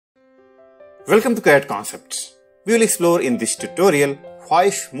Welcome to CAD Concepts. We will explore in this tutorial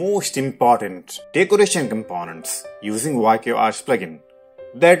 5 most important decoration components using YQArch Plugin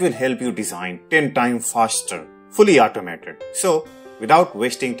that will help you design 10 times faster, fully automated. So, without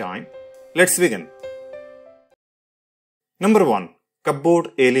wasting time, let's begin. Number 1.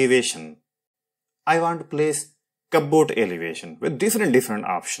 Cupboard elevation. I want to place cupboard elevation with different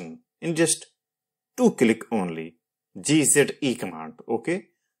options in just 2 click only. GZE command, okay?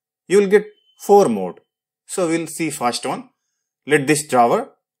 You will get 4 mode. So we'll see first one. Let this drawer,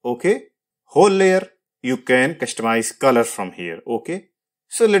 okay? Whole layer, you can customize color from here, okay?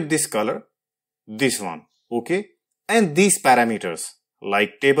 So let this color, this one, okay? And these parameters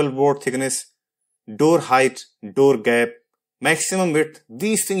like table board thickness, door height, door gap, maximum width,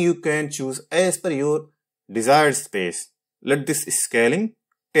 these things you can choose as per your desired space. Let this scaling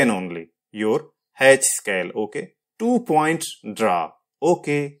 10 only, your hatch scale, okay? 2 point draw,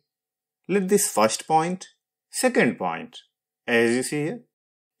 okay? Let this first point, second point. As you see here,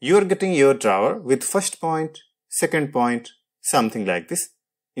 you are getting your drawer with first point, second point, something like this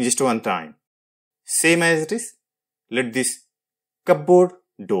in just one time. Same as it is. Let this cupboard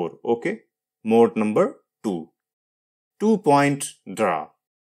door, okay? Mode number 2. 2 point draw.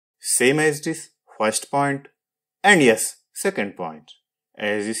 Same as it is. First point and yes, second point.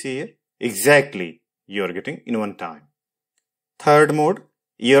 As you see here, exactly you are getting in one time. Third mode,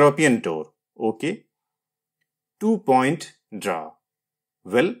 European door, okay? 2 point draw.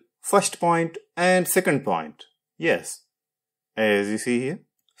 Well, first point and second point, yes. As you see here,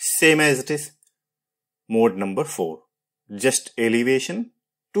 same as it is. Mode number 4, just elevation,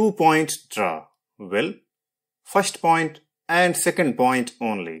 2 point draw. Well, first point and second point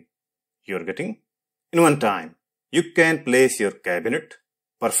only. You are getting in one time. You can place your cabinet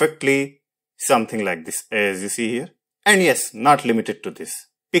perfectly, something like this as you see here. And yes, not limited to this.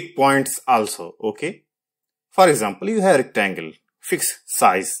 Pick points also, okay? For example, you have rectangle, fix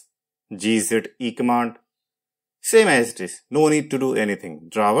size, GZE command. Same as it is, no need to do anything.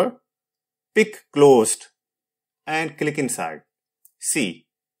 Drawer, pick closed and click inside. See,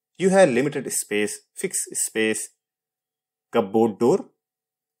 you have limited space, fix space, cupboard door,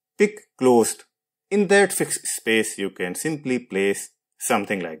 pick closed. In that fixed space, you can simply place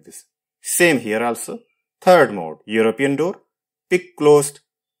something like this. Same here also. Third mode, European door, pick closed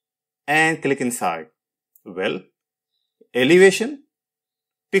and click inside. Well, elevation,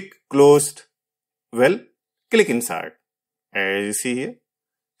 pick closed, well, click inside. As you see here.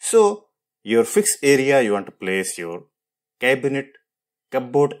 So, your fixed area you want to place your cabinet,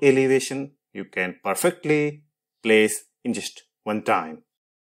 cupboard elevation, you can perfectly place in just one time.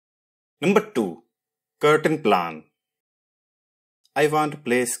 Number 2. Curtain plan. I want to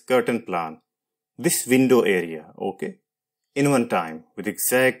place curtain plan, this window area, okay, in one time with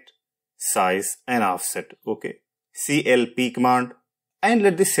exact size and offset, okay. CLP command and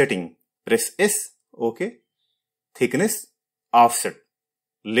let this setting, press S, okay. Thickness, offset,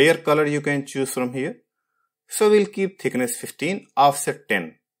 layer color you can choose from here. So we'll keep thickness 15, offset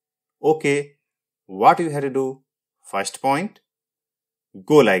 10, okay. What you have to do, first point,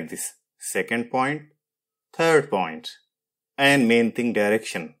 go like this, second point, third point, and main thing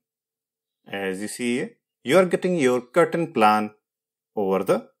direction. As you see here, you are getting your curtain plan over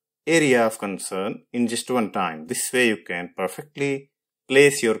the area of concern in just one time. This way you can perfectly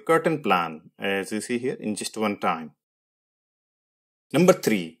place your curtain plan as you see here in just one time. Number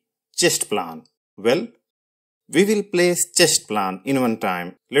 3. Chest plan. Well, we will place chest plan in one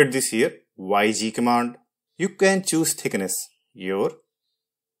time. Let this here YG command. You can choose thickness, your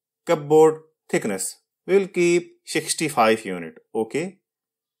cupboard thickness. We will keep 65 unit, okay.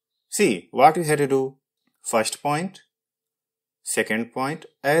 See what you have to do. First point, second point,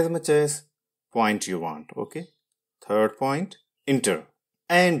 as much as point you want, okay. Third point, enter,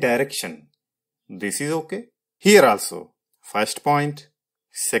 and direction. This is okay. Here also, first point,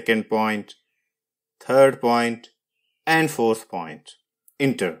 second point, third point, and fourth point,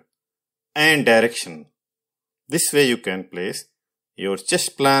 enter, and direction. This way you can place your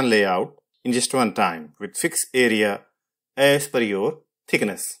chest plan layout in just one time with fixed area as per your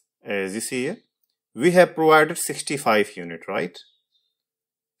thickness. As you see here, we have provided 65 unit, right?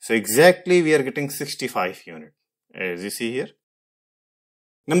 So exactly we are getting 65 unit as you see here.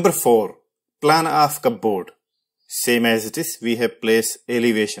 Number 4, plan of cupboard. Same as it is, we have placed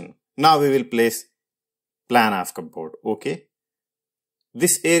elevation. Now we will place plan of cupboard, okay?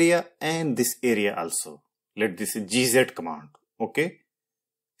 This area and this area also. Let this GZ command, okay?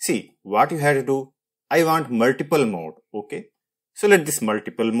 See what you have to do. I want multiple mode, okay? So let this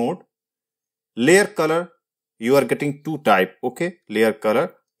multiple mode. Layer color, you are getting 2 type, okay? Layer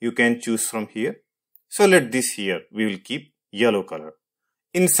color, you can choose from here. So let this here, we will keep yellow color.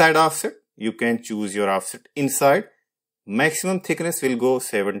 Inside offset, you can choose your offset inside. Maximum thickness will go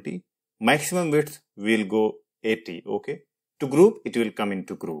 70. Maximum width will go 80. Okay. To group, it will come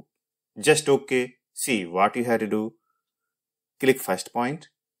into group. Just okay. See what you have to do. Click first point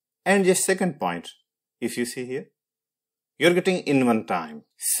and just second point. If you see here, you're getting in one time.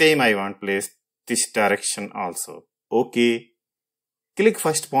 Same I want place this direction also. Okay. Click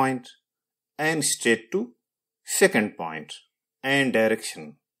first point and straight to second point and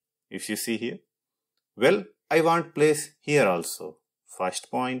direction. If you see here, well, I want place here also.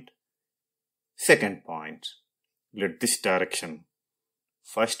 First point, second point. Let this direction.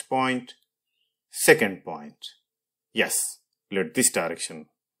 First point, second point. Yes, let this direction.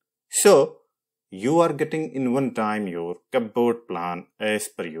 So, you are getting in one time your cupboard plan as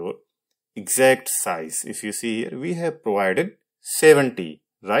per your exact size. If you see here, we have provided 70,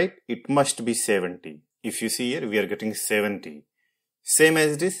 right? It must be 70. If you see here, we are getting 70. Same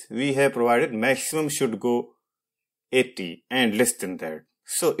as this, we have provided maximum should go 80 and less than that.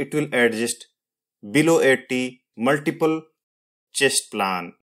 So it will adjust below 80 multiple chest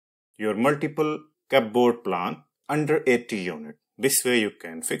plan, your multiple cupboard plan under 80 unit. This way you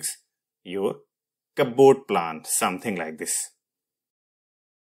can fix your cupboard plan, something like this.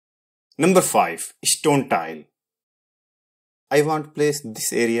 Number 5, stone tile. I want to place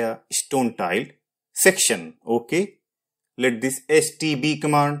this area stone tile section. Okay. Let this STB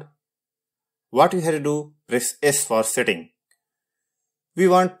command. What you have to do, press S for setting. We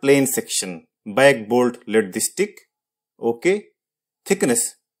want plain section. Back bolt, let this tick. Okay.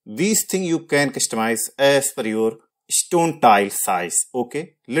 Thickness. These things you can customize as per your stone tile size.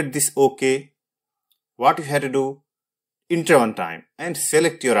 Okay. Let this okay. What you have to do, enter one time and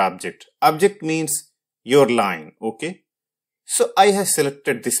select your object. Object means your line. Okay. So I have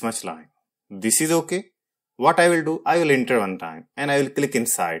selected this much line. This is okay. What I will do, I will enter one time and I will click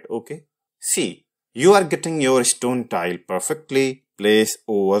inside. Okay. See, you are getting your stone tile perfectly placed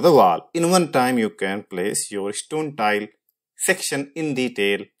over the wall. In one time you can place your stone tile section in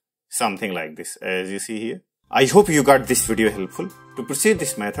detail, something like this as you see here. I hope you got this video helpful. To proceed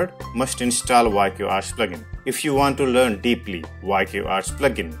this method, must install YQArch Plugin. If you want to learn deeply YQArch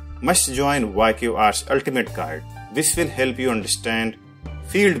Plugin, must join YQArch Ultimate Guide. This will help you understand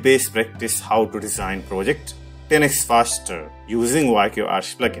field-based practice how to design project 10x faster using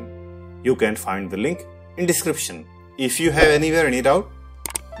YQArch Plugin. You can find the link in description. If you have any doubt,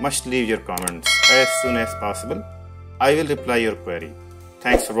 must leave your comments as soon as possible. I will reply your query.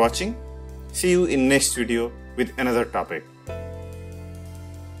 Thanks for watching. See you in next video with another topic.